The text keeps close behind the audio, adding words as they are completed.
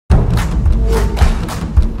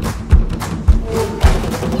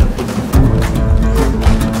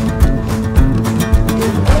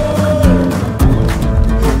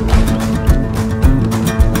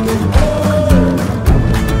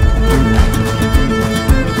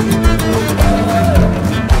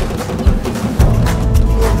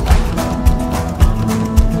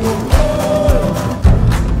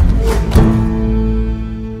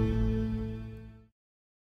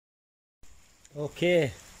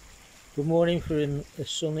Okay, good morning from a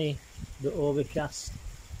sunny but overcast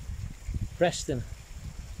Preston.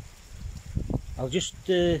 I'll just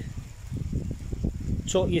talk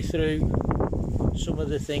you through some of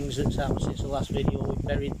the things that's happened since the last video. We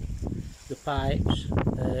buried the pipes,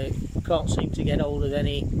 can't seem to get hold of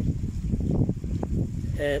any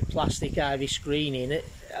plastic ivy screening.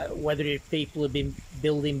 Whether people have been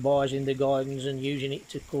building bars in the gardens and using it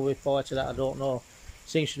to cover part of that, I don't know.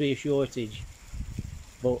 Seems to be a shortage,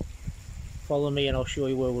 but follow me and I'll show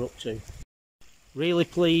you where we're up to. Really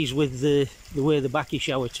pleased with the way the Bakki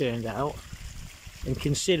shower turned out, and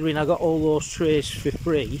considering I got all those trays for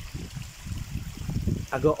free,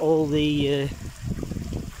 I got all the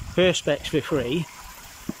perspex for free,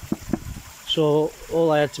 so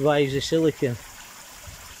all I had to buy is the silicone.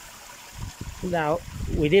 Now,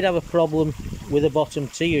 we did have a problem with the bottom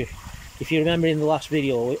tier. If you remember in the last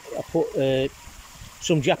video, I put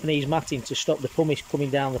some Japanese matting to stop the pumice coming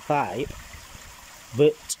down the pipe,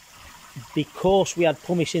 but because we had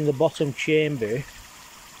pumice in the bottom chamber,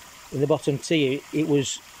 in the bottom tier, it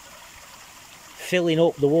was filling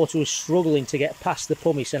up. The water was struggling to get past the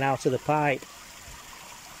pumice and out of the pipe.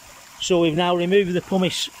 So we've now removed the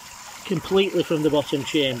pumice completely from the bottom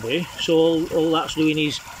chamber, so all that's doing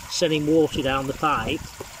is sending water down the pipe,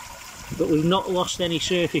 but we've not lost any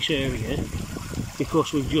surface area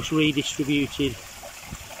because we've just redistributed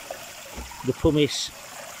the pumice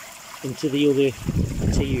into the other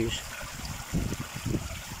tiers.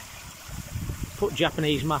 Put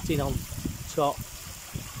Japanese matting on top,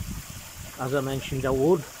 as I mentioned I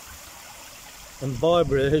would, and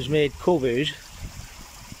Barbara has made covers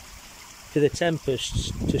for the Tempests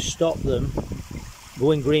to stop them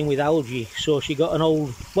going green with algae. So she got an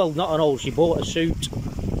old, well, not an old, she bought a soot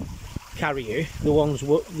carrier, the ones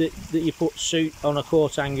that you put soot on a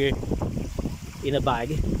coat hanger in a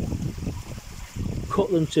bag, cut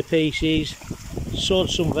them to pieces, sewed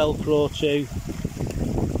some velcro to,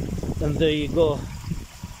 and there you go,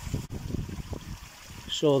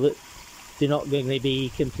 so that they're not going to be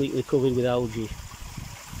completely covered with algae.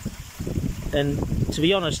 And to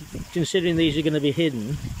be honest, considering these are going to be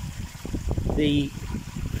hidden, the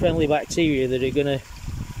friendly bacteria that are going to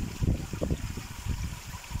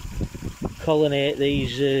colonate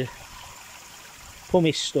these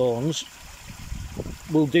pumice stones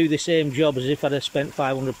will do the same job as if I'd have spent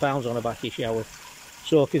 £500 on a Bakki shower.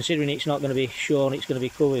 So considering it's not going to be shown, it's going to be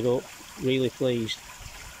covered up, really pleased.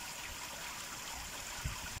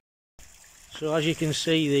 So as you can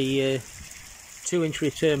see, the 2-inch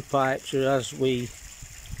return pipes are as we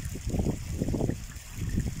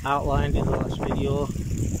outlined in the last video.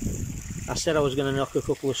 I said I was going to knock a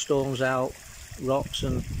couple of stones out, rocks,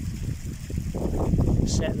 and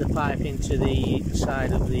set the pipe into the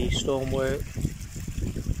side of the stonework,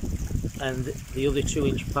 and the other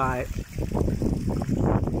 2-inch pipe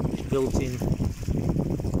built in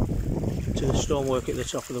to the stonework at the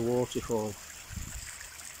top of the waterfall.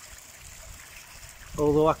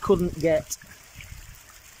 Although I couldn't get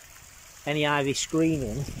any ivy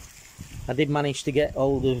screening, I did manage to get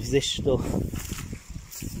hold of this stuff,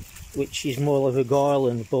 which is more of a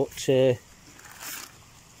garland, but £3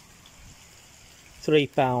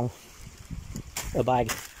 a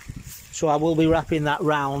bag. So I will be wrapping that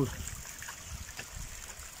round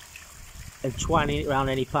and twining it around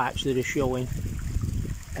any pipes that are showing,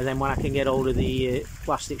 and then when I can get hold of the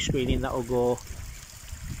plastic screening, that will go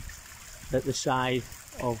at the side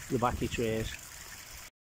of the Bakki trays.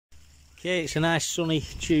 Okay, it's a nice sunny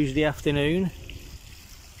Tuesday afternoon.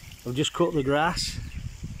 I've just cut the grass,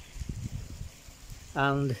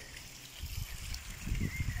 and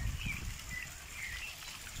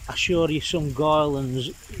I showed you some garlands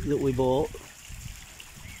that we bought.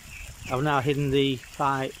 I've now hidden the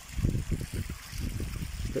pipe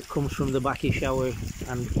that comes from the Bakki shower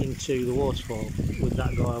and into the waterfall with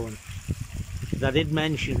that garland. And I did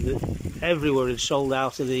mention that everywhere had sold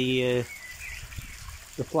out of the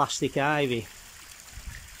plastic ivy,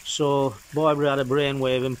 so Barbara had a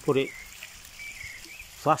brainwave and put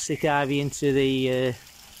plastic ivy into the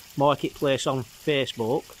marketplace on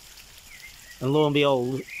Facebook, and lo and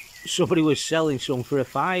behold, somebody was selling some for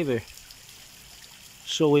 £5.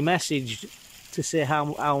 So we messaged to say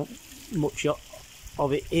how much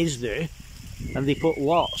of it is there, and they put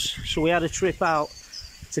lots. So we had a trip out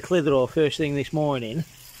to Clitheroe first thing this morning,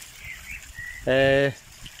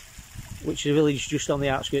 which is a village just on the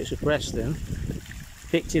outskirts of Preston.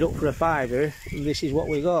 Picked it up for £5, and this is what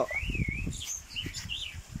we got.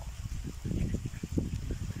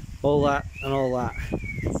 All that and all that.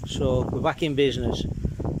 So we're back in business.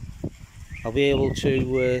 I'll be able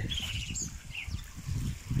to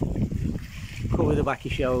cover the Bakki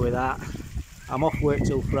shower with that. I'm off work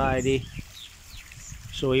till Friday,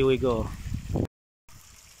 so here we go.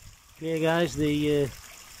 Okay guys, the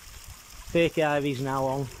fake ivy's now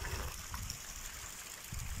on,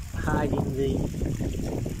 hiding the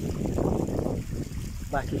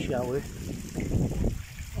Bakki shower.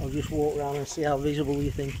 I'll just walk around and see how visible you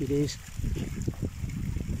think it is.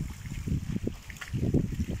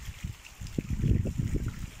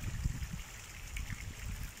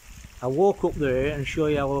 I'll walk up there and show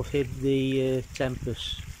you how I've hid the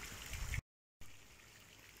Tempest.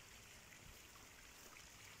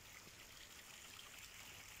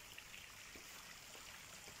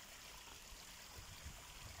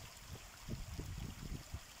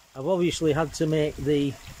 I've obviously had to make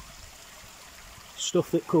the stuff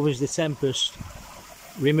that covers the Tempest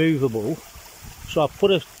removable, so I've put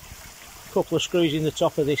a couple of screws in the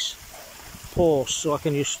top of this post so I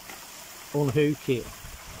can just unhook it,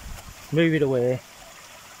 move it away,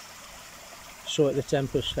 sort the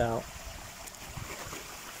Tempest out,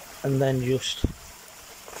 and then just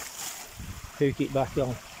hook it back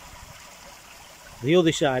on. The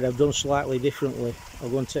other side I've done slightly differently. I'll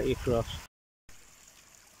go and take you across.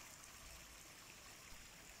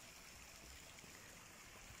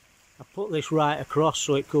 I put this right across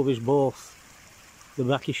so it covers both the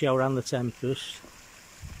Bakki shower and the Tempest,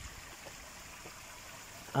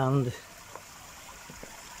 and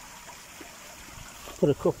put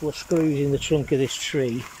a couple of screws in the trunk of this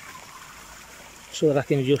tree so that I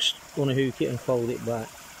can just unhook it and fold it back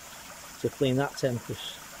to clean that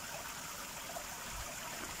Tempest.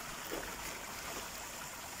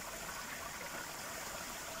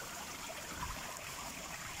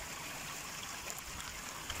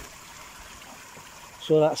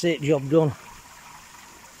 So that's it, job done.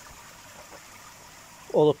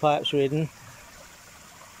 All the pipes are hidden,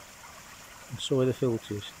 and so are the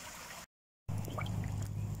filters.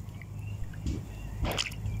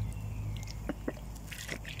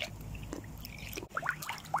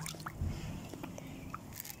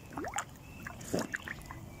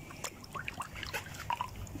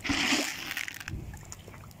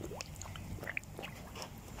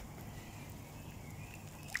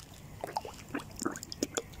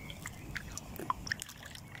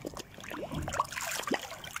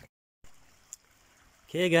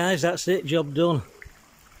 Okay guys, that's it, job done.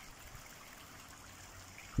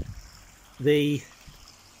 The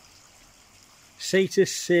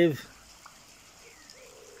Cetus Sieve,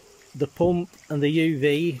 the pump and the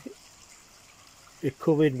UV are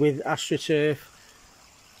covered with AstroTurf,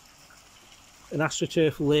 an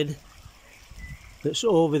AstroTurf lid that's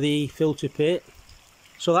over the filter pit,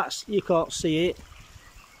 so that's, you can't see it,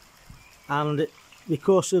 and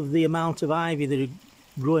because of the amount of ivy that are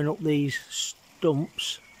growing up these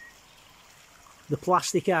stumps, the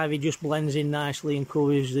plastic ivy just blends in nicely and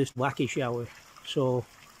covers this Bakki shower. So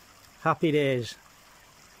happy days.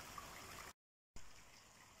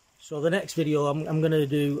 So the next video I'm going to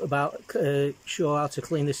do about show how to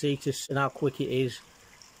clean the Cetus and how quick it is,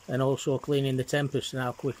 and also cleaning the Tempest and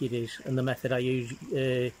how quick it is, and the method I use.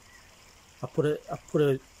 I put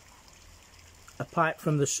a pipe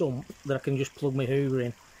from the sump that I can just plug my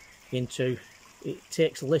hoover into. It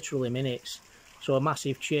takes literally minutes. So a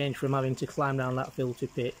massive change from having to climb down that filter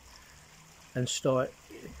pit and start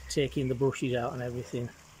taking the brushes out and everything.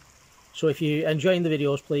 So if you're enjoying the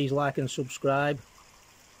videos, please like and subscribe.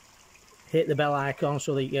 Hit the bell icon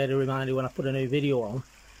so that you get a reminder when I put a new video on.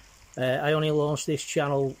 I only launched this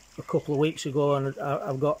channel a couple of weeks ago, and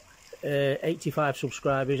I've got 85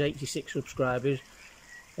 subscribers, 86 subscribers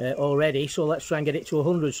already. So let's try and get it to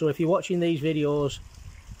 100. So if you're watching these videos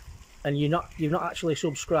and you've not actually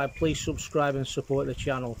subscribed, please subscribe and support the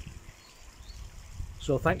channel.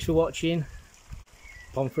 So thanks for watching.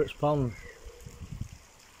 Pomfret's Pond.